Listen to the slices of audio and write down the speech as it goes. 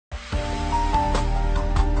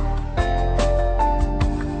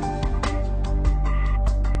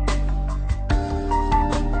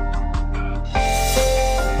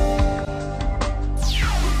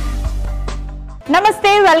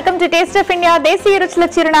నమస్తే, welcome to taste of India, దేశీయ రుచుల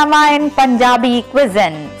చిరునామా అండ్ పంజాబీ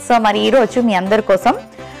క్విజన్. సో మరి ఈరోజు మీ అందరి కోసం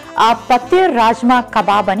పథీర్ రాజ్మా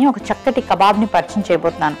కబాబ్ అని ఒక చక్కటి కబాబ్ని పరిచయం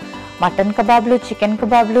చేయబోతున్నాను. మటన్ కబాబ్లు, చికెన్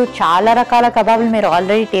కబాబ్లు, చాలా రకాల కబాబ్లు మీరు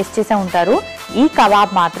ఆల్రెడీ టేస్ట్ చేసే ఉంటారు. ఈ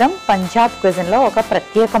కబాబ్ మాత్రం పంజాబ్ క్విజన్లో ఒక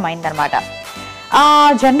ప్రత్యేకమైందనమాట.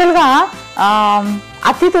 జనరల్గా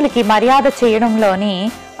అతిథులకి మర్యాద చేయడంలోని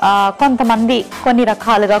కొంతమంది కొన్ని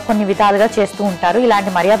రకాలుగా కొన్ని విధాలుగా చేస్తూ ఉంటారు.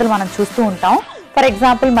 ఇలాంటి మర్యాదలు మనం చూస్తూ ఉంటాం. ఫర్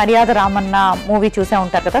ఎగ్జాంపుల్ మర్యాద రామన్న మూవీ చూసే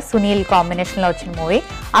ఉంటారు కదా, సునీల్ కాంబినేషన్లో వచ్చిన మూవీ.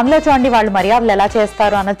 అందులో చూడండి వాళ్ళు మర్యాదలు ఎలా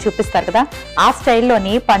చేస్తారు అన్నది చూపిస్తారు కదా. ఆ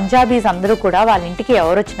స్టైల్లోని పంజాబీస్ అందరూ కూడా వాళ్ళ ఇంటికి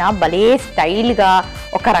ఎవరు వచ్చినా భలే స్టైల్గా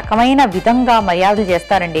ఒక రకమైన విధంగా మర్యాదలు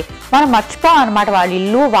చేస్తారండి. మనం మర్చిపోం అనమాట, వాళ్ళ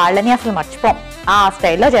ఇల్లు వాళ్ళని అసలు మర్చిపోం, ఆ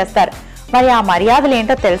స్టైల్లో చేస్తారు. మరి ఆ మర్యాదలు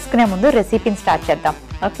ఏంటో తెలుసుకునే ముందు రెసిపీని స్టార్ట్ చేద్దాం,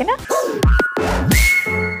 ఓకేనా?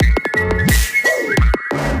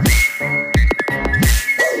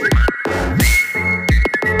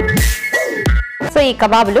 సో ఈ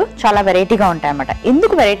కబాబులు చాలా వెరైటీగా ఉంటాయి అన్నమాట.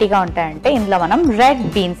 ఎందుకు వెరైటీగా ఉంటాయంటే ఇందులో మనం రెడ్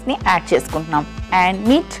బీన్స్ని యాడ్ చేసుకుంటున్నాం. అండ్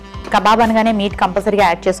మీట్, కబాబ్ అనగానే మీట్ కంపల్సరీగా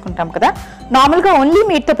యాడ్ చేసుకుంటాం కదా. నార్మల్గా ఓన్లీ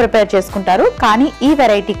మీట్తో ప్రిపేర్ చేసుకుంటారు, కానీ ఈ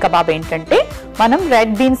వెరైటీ కబాబ్ ఏంటంటే మనం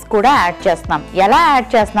రెడ్ బీన్స్ కూడా యాడ్ చేస్తున్నాం. ఎలా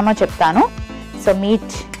యాడ్ చేస్తున్నామో చెప్తాను. So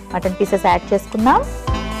meet, mutton pieces add చేసుకుందాం.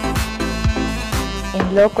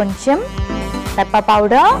 ఇందులో కొంచెం పెప్పర్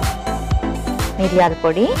పౌడర్, మిరియాల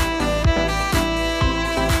పొడి,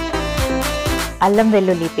 అల్లం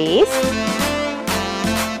వెల్లుల్లి పేస్ట్,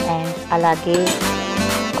 అండ్ అలాగే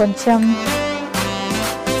కొంచెం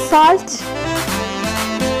సాల్ట్,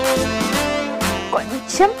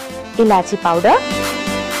 కొంచెం ఇలాచీ పౌడర్,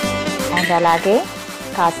 అండ్ అలాగే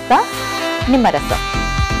కాస్త నిమ్మరసం.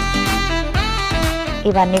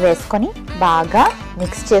 ఇవన్నీ వేసుకొని బాగా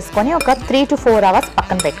మిక్స్ చేసుకొని ఒక 3 to 4 hours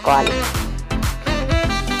పక్కన పెట్టుకోవాలి.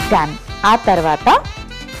 డన్. ఆ తర్వాత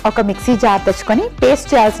ఒక మిక్సీ జార్ తెచ్చుకొని పేస్ట్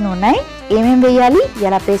చేయాల్సినవి ఉన్నాయి. ఏమేమి వేయాలి,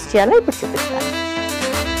 ఎలా పేస్ట్ చేయాలో ఇప్పుడు చూపిస్తాను.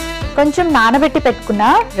 కొంచెం నానబెట్టి పెట్టుకున్న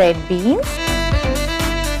రెడ్ బీన్స్,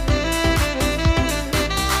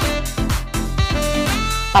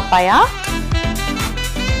 పపాయ,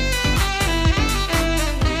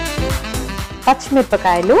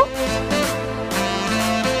 పచ్చిమిరపకాయలు,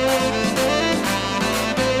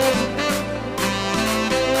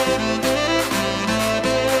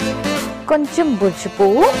 కొంచెం బుజ్జి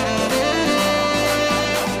పువ్వు,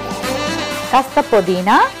 కాస్త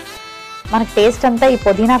పుదీనా. మనకు టేస్ట్ అంతా ఈ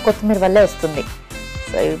పుదీనా కొత్తిమీర వల్లే వస్తుంది.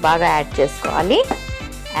 సో ఇవి బాగా యాడ్ చేసుకోవాలి.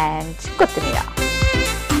 అండ్ కొత్తిమీర,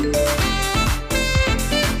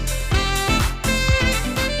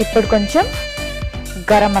 ఇప్పుడు కొంచెం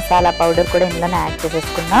గరం మసాలా పౌడర్ కూడా ఇందులోనే యాడ్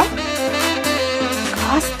చేసేసుకుందాం.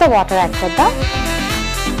 కాస్త వాటర్ యాడ్ చేద్దాం.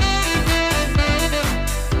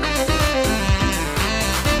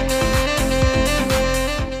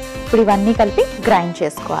 ఇప్పుడు ఇవన్నీ కలిపి గ్రైండ్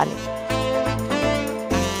చేసుకోవాలి.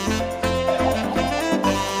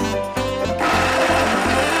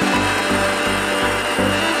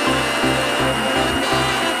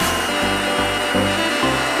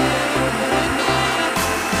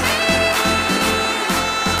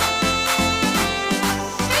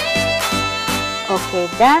 Okay,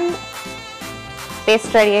 done.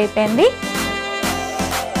 పేస్ట్ రెడీ అయిపోయింది.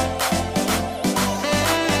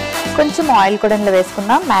 కొంచెం ఆయిల్ కూడా ఇందులో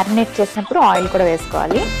వేసుకుందాం. మ్యారినేట్ చేసినప్పుడు ఆయిల్ కూడా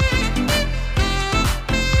వేసుకోవాలి.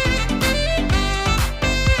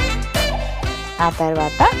 ఆ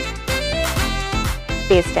తర్వాత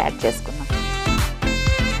పేస్ట్ యాడ్ చేసుకుందాం.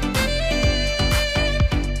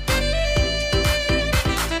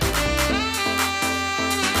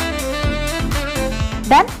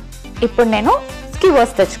 డన్. ఇప్పుడు నేను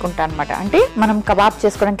స్కివర్స్ తెచ్చుకుంటాను అనమాట. అంటే మనం కబాబ్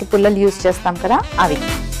చేసుకోవడానికి పుల్లలు యూజ్ చేస్తాం కదా, అవి.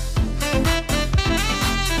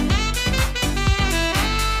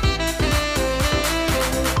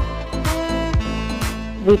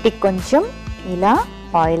 వీటికి కొంచెం ఇలా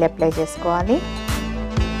ఆయిల్ అప్లై చేసుకోవాలి.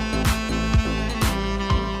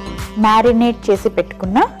 మ్యారినేట్ చేసి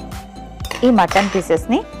పెట్టుకున్న ఈ మటన్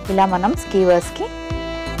పీసెస్ని ఇలా మనం స్కీవర్స్కి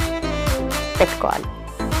పెట్టుకోవాలి.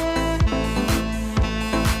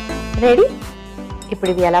 రెడీ. ఇప్పుడు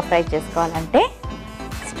ఇవి ఎలా ఫ్రై చేసుకోవాలంటే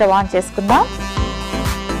స్టవ్ ఆన్ చేసుకుందాం.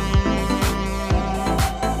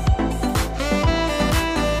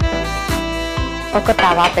 ఒక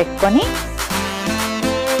తవా పెట్టుకొని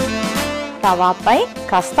తవాపై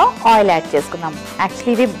కాస్త ఆయిల్ యాడ్ చేసుకుందాం.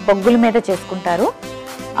 యాక్చువల్లీ ఇది బొగ్గుల మీద చేసుకుంటారు.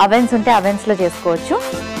 అవెన్స్ ఉంటే అవెన్స్లో చేసుకోవచ్చు.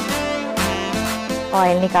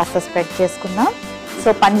 ఆయిల్ని కాస్త స్ప్రెడ్ చేసుకుందాం.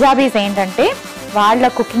 సో పంజాబీస్ ఏంటంటే వాళ్ళ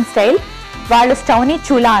కుకింగ్ స్టైల్, వాళ్ళు స్టవ్ని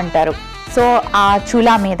చూలా అంటారు. సో ఆ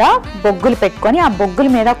చూలా మీద బొగ్గులు పెట్టుకొని ఆ బొగ్గుల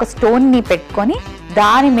మీద ఒక స్టోన్ని పెట్టుకొని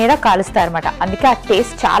దాని మీద కాలుస్తారన్నమాట. అందుకే ఆ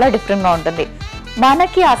టేస్ట్ చాలా డిఫరెంట్గా ఉంటుంది.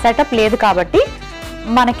 మనకి ఆ సెటప్ లేదు కాబట్టి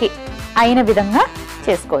మనకి అయిన విధంగా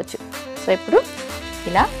చేసుకోవచ్చు. సో ఇప్పుడు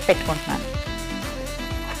ఇలా పెట్టుకుంటున్నాను.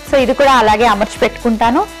 సో ఇది కూడా అలాగే అమర్చి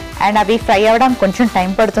పెట్టుకుంటాను. అండ్ అవి ఫ్రై అవ్వడం కొంచెం టైం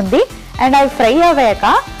పడుతుంది. అండ్ అవి ఫ్రై అవ్వాక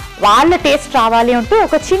వాళ్ళ టేస్ట్ రావాలి అంటే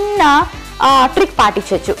ఒక చిన్న ట్రిక్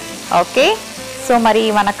పాటించవచ్చు. ఓకే, సో మరి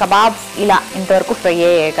మన కబాబ్స్ ఇలా ఇంతవరకు ఫ్రై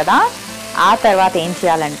అయ్యాయి కదా. ఆ తర్వాత ఏం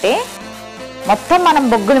చేయాలంటే మొత్తం మనం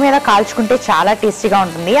బొగ్గుల మీద కాల్చుకుంటే చాలా టేస్టీగా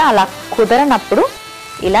ఉంటుంది. అలా కుదరనప్పుడు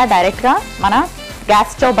ఇలా డైరెక్ట్గా మన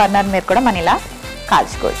గ్యాస్ స్టవ్ బర్నర్ మీద కూడా మనం ఇలా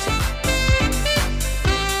కాల్చుకోవచ్చు.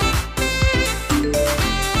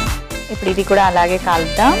 ఇప్పుడు ఇది కూడా అలాగే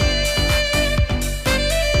కాలుద్దాం.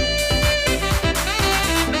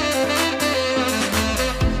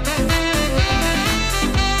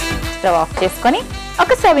 స్టవ్ ఆఫ్ చేసుకొని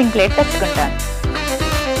ఒక సర్వింగ్ ప్లేట్ తెచ్చుకుంటాను.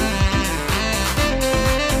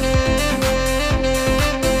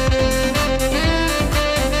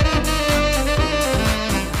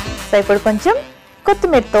 సో ఇప్పుడు కొంచెం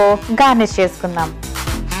కొత్తిమీరతో గార్నిష్ చేసుకుందాం.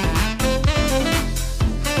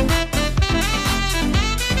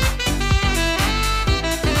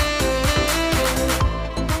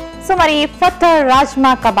 సో మరి పథీర్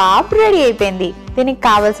రాజ్మా కబాబ్ రెడీ అయిపోయింది. దీనికి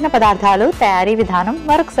కావలసిన పదార్థాలు, తయారీ విధానం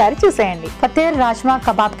మరొకసారి చూసేయండి. పథీర్ రాజ్మా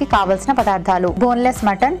కబాబ్ కి కావలసిన పదార్థాలు: బోన్లెస్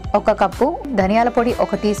మటన్ 1 కప్పు, ధనియాల పొడి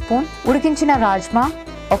 1 టీ స్పూన్, ఉడికించిన రాజ్మా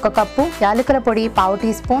 1 కప్పు, యాలకుల పొడి 1/2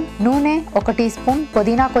 టీ స్పూన్, నూనె 1 టీ స్పూన్,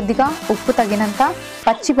 పుదీనా కొద్దిగా, ఉప్పు తగినంత,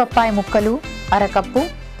 పచ్చి బొప్పాయి ముక్కలు 1/2 కప్పు,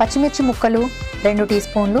 పచ్చిమిర్చి ముక్కలు 2 టీ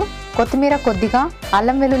స్పూన్లు, కొత్తిమీర కొద్దిగా,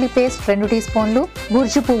 అల్లం వెల్లుల్లి పేస్ట్ 2 టీ స్పూన్లు,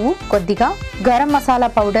 బుర్జు పువ్వు కొద్దిగా, garam masala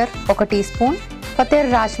powder 1 tea spoon. పథీర్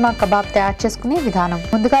rajma kebab తయారు చేసుకునే విధానం: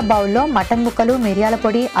 ముందుగా బౌల్లో మటన్ ముక్కలు, మిరియాల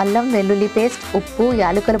పొడి, అల్లం వెల్లుల్లి పేస్ట్, ఉప్పు,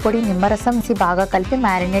 యాలకుల పొడి, నిమ్మరసం బాగా కలిపి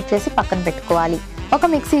మ్యారినేట్ చేసి పక్కన పెట్టుకోవాలి. ఒక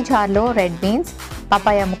మిక్సీ జార్లో రెడ్ బీన్స్,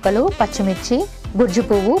 పపాయ ముక్కలు, పచ్చిమిర్చి, బుర్జు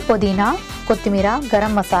పువ్వు, పుదీనా, కొత్తిమీర,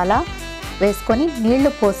 గరం మసాలా వేసుకొని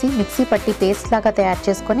నీళ్లు పోసి మిక్సీ పట్టి పేస్ట్ లాగా తయారు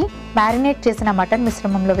చేసుకొని మ్యారినేట్ చేసిన మటన్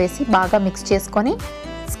మిశ్రమంలో వేసి బాగా మిక్స్ చేసుకొని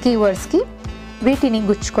స్కీవర్స్కి వీటిని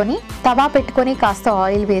గుచ్చుకొని తవా పెట్టుకొని కాస్త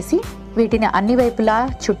ఆయిల్ వేసి వీటిని అన్ని వైపులా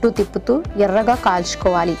చుట్టూ తిప్పుతూ ఎర్రగా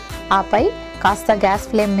కాల్చుకోవాలి. ఆపై కాస్త గ్యాస్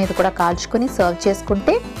ఫ్లేమ్ మీద కూడా కాల్చుకొని సర్వ్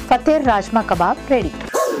చేసుకుంటే పథీర్ rajma kebab ready.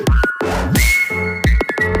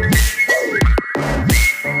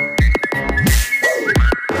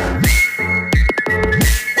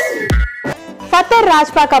 పథీర్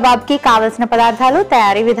rajma kebab కి కావలసిన పదార్థాలు,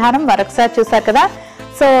 తయారీ విధానం మరొకసారి చూసారు కదా.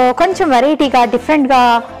 సో కొంచెం వెరైటీగా, డిఫరెంట్గా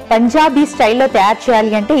పంజాబీ స్టైల్లో తయారు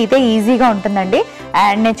చేయాలి అంటే ఇదే ఈజీగా ఉంటుందండి.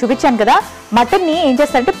 అండ్ నేను చూపించాను కదా, మటన్ని ఏం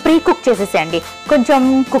చేస్తారంటే ప్రీ కుక్ చేసేసేయండి. కొంచెం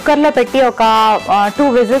కుక్కర్లో పెట్టి ఒక 2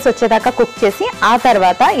 విజిల్స్ వచ్చేదాకా కుక్ చేసి ఆ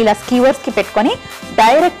తర్వాత ఇలా స్కీవర్స్కి పెట్టుకొని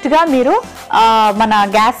డైరెక్ట్గా మీరు మన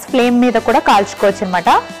గ్యాస్ ఫ్లేమ్ మీద కూడా కాల్చుకోవచ్చు అనమాట.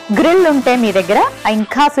 గ్రిల్ ఉంటే మీ దగ్గర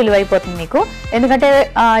ఇంకా సులువైపోతుంది మీకు. ఎందుకంటే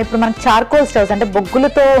ఇప్పుడు మనకు చార్కోల్ స్టవ్స్ అంటే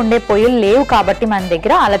బొగ్గులతో ఉండే పొయ్యిలు లేవు కాబట్టి మన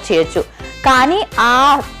దగ్గర అలా చేయొచ్చు. కానీ ఆ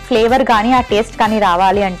ఫ్లేవర్ కానీ ఆ టేస్ట్ కానీ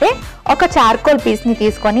రావాలి అంటే ఒక చార్కోల్ పీస్ని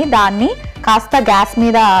తీసుకొని దాన్ని కాస్త గ్యాస్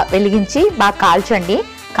మీద వెలిగించి బాగా కాల్చండి.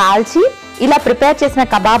 కాల్చి ఇలా ప్రిపేర్ చేసిన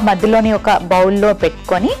కబాబ్ మధ్యలోని ఒక బౌల్లో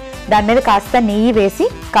పెట్టుకొని దాని మీద కాస్త నెయ్యి వేసి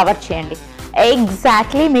కవర్ చేయండి.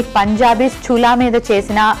 ఎగ్జాక్ట్లీ మీకు పంజాబీస్ చూలా మీద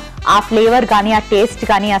చేసిన ఆ ఫ్లేవర్ కానీ ఆ టేస్ట్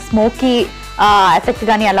కానీ ఆ స్మోకీ ఎఫెక్ట్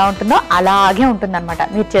కానీ ఎలా ఉంటుందో అలాగే ఉంటుందన్నమాట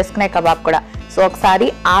మీరు చేసుకునే కబాబ్ కూడా. సో ఒకసారి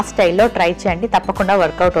ఆ స్టైల్లో ట్రై చేయండి, తప్పకుండా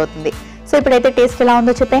వర్కౌట్ అవుతుంది. సో ఇప్పుడైతే టేస్ట్ ఎలా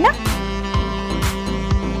ఉందో చెప్పేనా.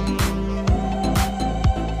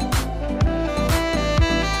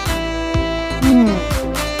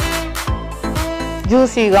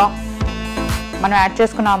 జ్యూసీగా మనం యాడ్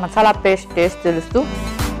చేసుకున్న మసాలా పేస్ట్ టేస్ట్ తెలుస్తూ,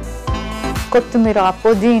 కొత్తిమీర,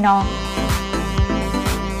 పుదీనా,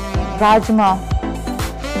 రాజ్మా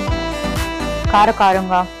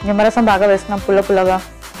కారంగా, నిమ్మరసం బాగా వేసుకున్నాం, పుల్లగా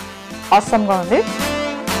ఆసమ్గా ఉంది.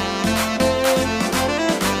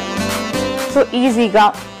 సో ఈజీగా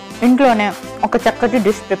ఇంట్లోనే ఒక చక్కటి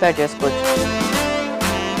డిష్ ప్రిపేర్ చేసుకోవచ్చు.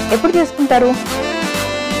 ఎప్పుడు చేసుకుంటారు?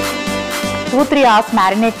 2-3 అవర్స్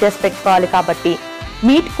మ్యారినేట్ చేసి పెట్టుకోవాలి కాబట్టి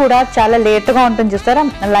మీట్ కూడా చాలా లేట్గా ఉంటుంది. చూస్తారా,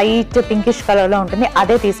 లైట్ పింకిష్ కలర్లో ఉంటుంది,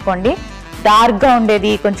 అదే తీసుకోండి. డార్క్గా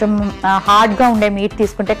ఉండేది, కొంచెం హార్డ్గా ఉండే మీట్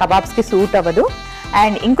తీసుకుంటే కబాబ్స్కి సూట్ అవ్వదు.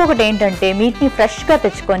 అండ్ ఇంకొకటి ఏంటంటే మీట్ని ఫ్రెష్గా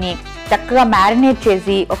తెచ్చుకొని చక్కగా మ్యారినేట్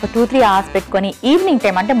చేసి ఒక 2-3 అవర్స్ పెట్టుకొని ఈవినింగ్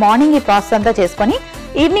టైం అంటే మార్నింగ్ ఈ ప్రాసెస్ అంతా చేసుకొని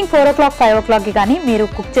ఈవినింగ్ 4 o'clock 5 o'clockకి కానీ మీరు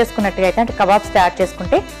కుక్ చేసుకున్నట్టుగా అయితే అంటే కబాబ్స్ తయారు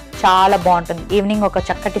చేసుకుంటే చాలా బాగుంటుంది. ఈవినింగ్ ఒక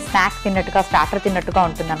చక్కటి స్నాక్స్ తిన్నట్టుగా, స్టార్టర్ తిన్నట్టుగా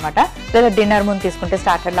ఉంటుంది అనమాట. లేదా డిన్నర్ ముందు తీసుకుంటే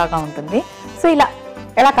స్టార్టర్ లాగా ఉంటుంది. సో ఇలా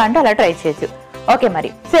ఎలా కాంటే అలా ట్రై చేయొచ్చు. ఓకే మరి.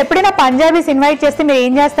 సో ఎప్పుడైనా పంజాబీస్ ఇన్వైట్ చేస్తే మీరు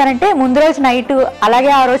ఏం చేస్తారంటే ముందు రోజు నైట్ అలాగే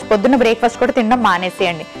ఆ రోజు పొద్దున్న బ్రేక్ఫాస్ట్ కూడా తినడం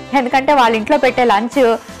మానేసేయండి. ఎందుకంటే వాళ్ళ ఇంట్లో పెట్టే లంచ్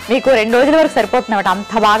మీకు 2 రోజుల వరకు సరిపోతుంది అనమాట,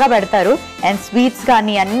 అంత బాగా పెడతారు. అండ్ స్వీట్స్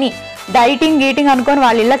కానీ అన్నీ డైటింగ్ గీటింగ్ అనుకొని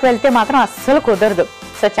వాళ్ళ ఇళ్ళకి వెళ్తే మాత్రం అస్సలు కుదరదు.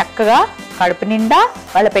 సో చక్కగా కడుపు నిండా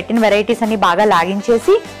వాళ్ళు పెట్టిన వెరైటీస్ అన్ని బాగా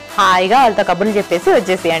లాగించేసి హాయిగా వాళ్ళతో కబుర్లు చెప్పేసి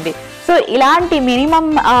వచ్చేసేయండి. సో ఇలాంటి మినిమం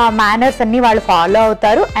మేనర్స్ అన్ని వాళ్ళు ఫాలో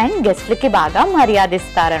అవుతారు అండ్ గెస్ట్లకి బాగా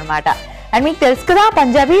మర్యాదిస్తారనమాట. అండ్ మీకు తెలుసు కదా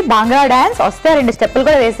పంజాబీ బాంగ్లా డాన్స్ వస్తే 2 స్టెప్పులు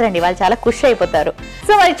కూడా వేసారండి, వాళ్ళు చాలా ఖుషి అయిపోతారు.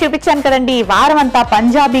 సో మరి చూపించాను కదండి ఈ వారం అంతా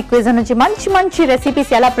పంజాబీ క్విజన్ నుంచి మంచి మంచి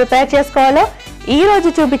రెసిపీస్ ఎలా ప్రిపేర్ చేసుకోవాలో. ఈ రోజు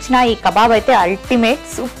చూపించిన ఈ కబాబ్ అయితే అల్టిమేట్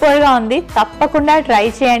సూపర్ గా ఉంది, తప్పకుండా ట్రై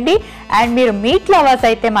చేయండి. అండ్ మీరు మీట్ లవర్స్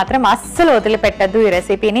అయితే మాత్రం అస్సలు వదిలిపెట్టద్దు ఈ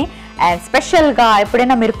రెసిపీని. అండ్ స్పెషల్గా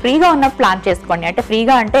ఎప్పుడైనా మీరు ఫ్రీగా ఉన్నప్పుడు ప్లాన్ చేసుకోండి, అంటే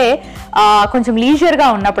ఫ్రీగా అంటే కొంచెం లీజర్గా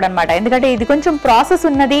ఉన్నప్పుడు అనమాట. ఎందుకంటే ఇది కొంచెం ప్రాసెస్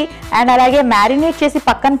ఉన్నది అండ్ అలాగే మ్యారినేట్ చేసి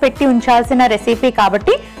పక్కన పెట్టి ఉంచాల్సిన రెసిపీ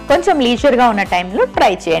కాబట్టి కొంచెం లీజర్గా ఉన్న టైంలో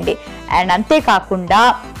ట్రై చేయండి. అండ్ అంతేకాకుండా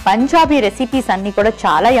పంజాబీ రెసిపీస్ అన్నీ కూడా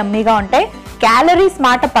చాలా యమ్మీగా ఉంటాయి. క్యాలరీస్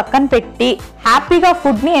మాట పక్కన పెట్టి హ్యాపీగా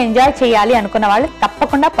ఫుడ్ని ఎంజాయ్ చేయాలి అనుకున్న వాళ్ళు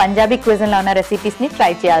తప్పకుండా పంజాబీ క్విజన్లో ఉన్న రెసిపీస్ని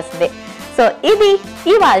ట్రై చేయాల్సిందే. సో ఇది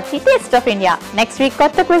ఇవాల్టి taste of India. Next week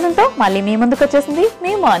కొత్త క్విజన్తో మళ్ళీ మీ ముందుకు వచ్చేసింది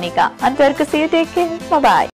మీ మోనికా. అంతవరకు see you, take care, bye.